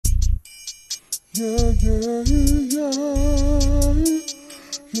Yeah, yeah, yeah, yeah,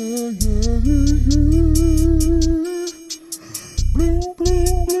 yeah, yeah. Bling,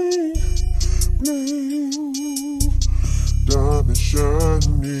 bling, bling, bling. Diamond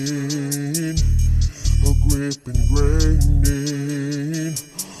shining, a grip ingraining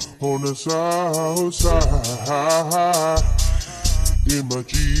on the south side. In my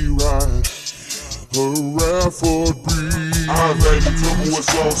G-Ride, a Radford breeze. I made the temple with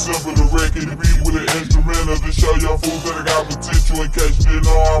song simple to record the beat with an instrumental to show y'all fools that I got potential. In case you didn't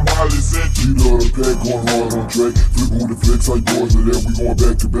know, I'm highly central. Leader of the pack, going hard on track. Flip on the flex like boys of that. We going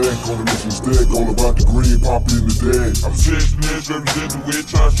back to back on the mission stack. All about the green, pop in the dag. I'm specialist, represent the witch,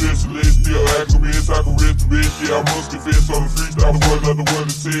 trying specialist, still activist, I can rest a bitch. Yeah, I must confess on the freestyle, the word of the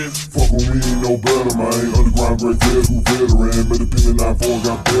word it says. Fuck on me, ain't no better, man. Underground great fast, who veteran. Made a pin in 9-4,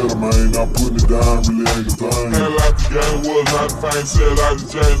 got better, man. I'm putting it down, really ain't the thing. Hell out the game, was not the fame, sell out the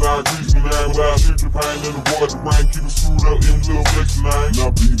chains, I increase my name without future pain in the water, the rain, keep it screwed up, in little flexing name.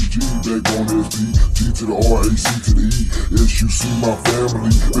 Now B to G, back on SP, T to the R, A, C to the E, SUC, my family,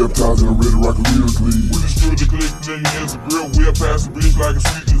 baptized in a red rock lyrically. We just screwed the click, nigga, it's a grill, we'll pass the bitch like a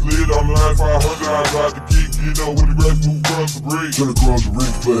sweetness lid on the line, 500, I got the kick, you know, with the grass move across the bridge. Turn across the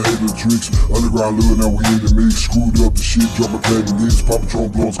rings, play hating tricks, underground lure, now we in the mix, screwed up the shit, drop my platinum list, pop a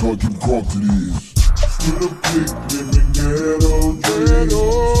trunk blowing, skunk, keep it crunk to this. With a click, living ghetto dreams.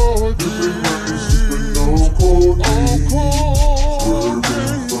 Different rains, sipping no codeine.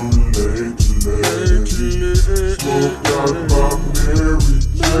 Swerving from lake to lake. Smoked out by Mary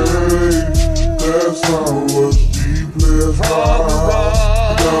Jane. That's how us G-players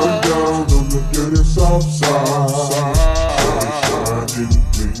ride. Down on the dirty south side. Shining,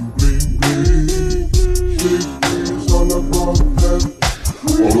 bling, bling, bling. Slick breeze all about that.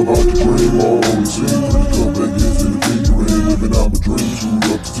 All about the green, always seen. Pretty club back in the finger ring. Living out my dreams, screwed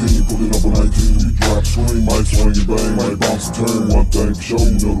up the team. Pull it up on 19, we drop swing. Might swing and bang, might bounce and turn. One thing for sure,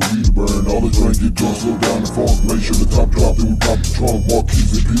 you know the weed to burn. All the drink, get drunk, slow down the funk. Make sure the top drop, then we pop the trunk. Walk keys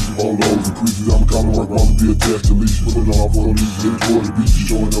and pieces, all those increases. I'm a kind of work, rather be attached to leash. Put it on off all these hits, towards the beach.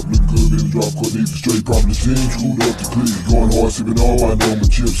 Showing up looking good, in the drop, cut need the straight. Probably the team, screwed up the click. Going hard, sipping all my number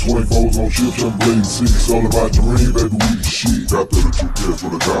chips. Swing foes on ships, I'm blazing six. All about the green, baby, we the shit. Got 32 kids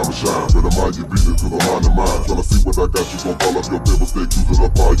when the diamond shine, but I might get beat cause I'm on the mind. Tryna see what I got, you gon' fall off your pebble stick, using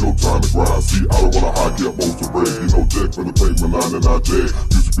up all your time to grind. See, I don't wanna high get most to break, you know Jack from the pavement line and I jag.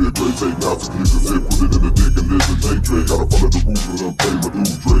 Used to be a great take, now it's a click to zip, put it in the dick and let the take drag. Gotta follow the rules and then pay my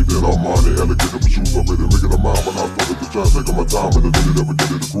dues, Drake. Then I'm on it, alligator for shoes, I'm ready to make it a mile. When I started to try, taking my time, and I didn't ever get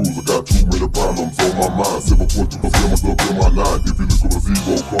it to cruise. I got too many problems on my mind, 7.2% my stuff in my line. If you look at my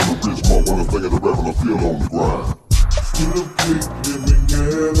zero, call the bitch, more when I'm singing the rap and I'm still on the grind. With a click, living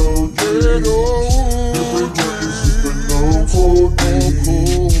ghetto dreams. Different ways, sipping no codeine.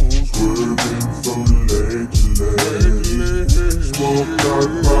 Swerving from lake to lake. Smoked out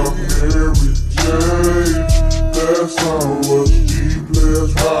by Mary Jane. That's how us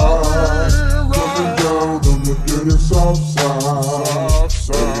G-players ride. Coming down on the dirty south side.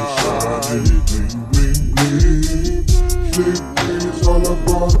 Shining, bling, bling, bling. Slick breeze all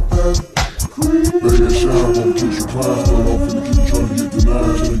about that. Baby, shine, won't kiss your clients. Start off in the kitchen, trying to get the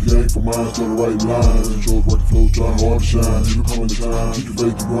nine. To the gang for mine, start the right lines. Controls, working flows, trying hard to shine. Keep it coming to time, keep your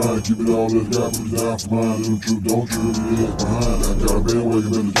faith to grind. Keep it all that's got, put it down for mine. Little trip, don't trip, it is behind. I got a bandwagon,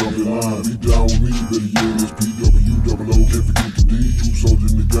 better jump in line. Be down with me, better yeah, this PW, double O. Can't forget the D, two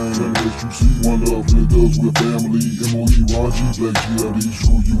soldiers in the gang. None of this you see, one love, and it does, we're family. MOE, Ron G, Black GLD,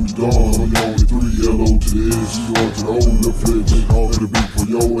 screw you, it's dawn. On your only three, LO to the S, C, R to the O. Left flag, take off at the beat for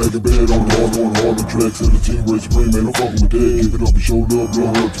yo. Acting bad on the hard, going hard on tracks. And the team race spring, man, I'm fucking with that. Give it up and show love, blow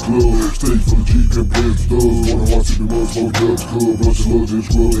up the club. Stage full of G, can't play the studs. Wanna watch it, the mud, smoke drugs, club. Bunch of slugs and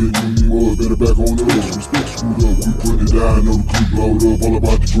scrub, and you need mud. Better back on us, respect screwed up. We put it down, know the crew blowed up. All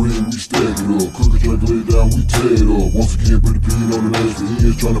about the green, we stack it up. Cook a drink, lay it down, we tear it up. Once again, put the pin on the mask for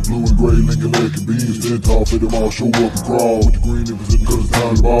ends. Tryna blue and gray, linking like a bean. Stand tall, fit them all, show up and crawl. With the green in position, cause it's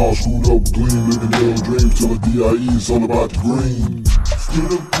time to ball. Screwed up with gleam, living yellow dreams. Till a DIE, it's all about the green.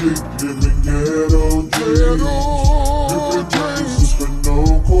 With a click, living ghetto dreams. Different ways, sipping no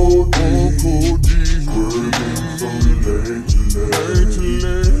codeine. Swerving from lake to lake.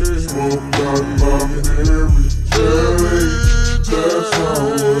 Smoked out by Mary Jane. That's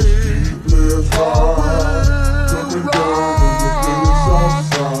how us G-players ride. Coming down on the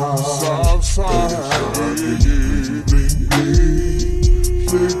dirty south side. Shining, bling, bling.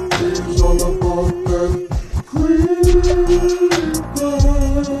 Slick breeze all about that green.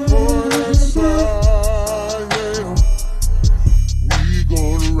 We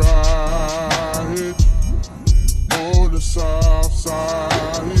gonna ride on the south side.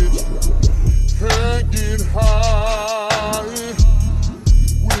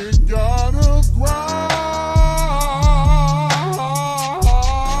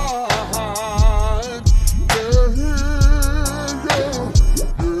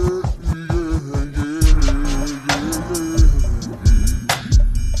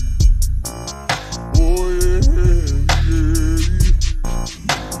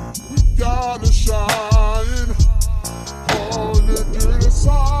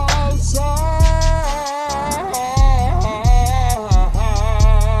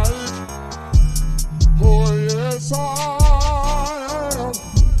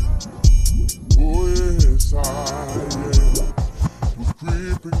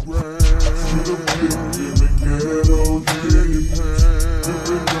 sipping grand. See them living ghetto dreams.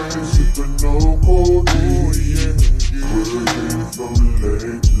 Sipping grand, sipping no codeine. Swerving from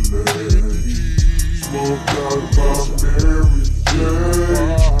lake to lake. Smoked out about Mary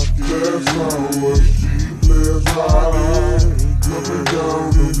Jane. Last night was cheap, last night. Coming down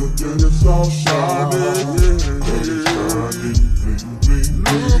on the Dennis all shining. Shining, bling, bling,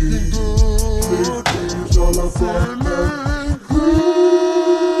 looking good. Things all about that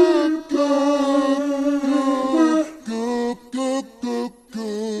good, good, good, good,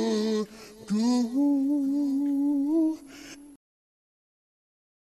 good, good, good.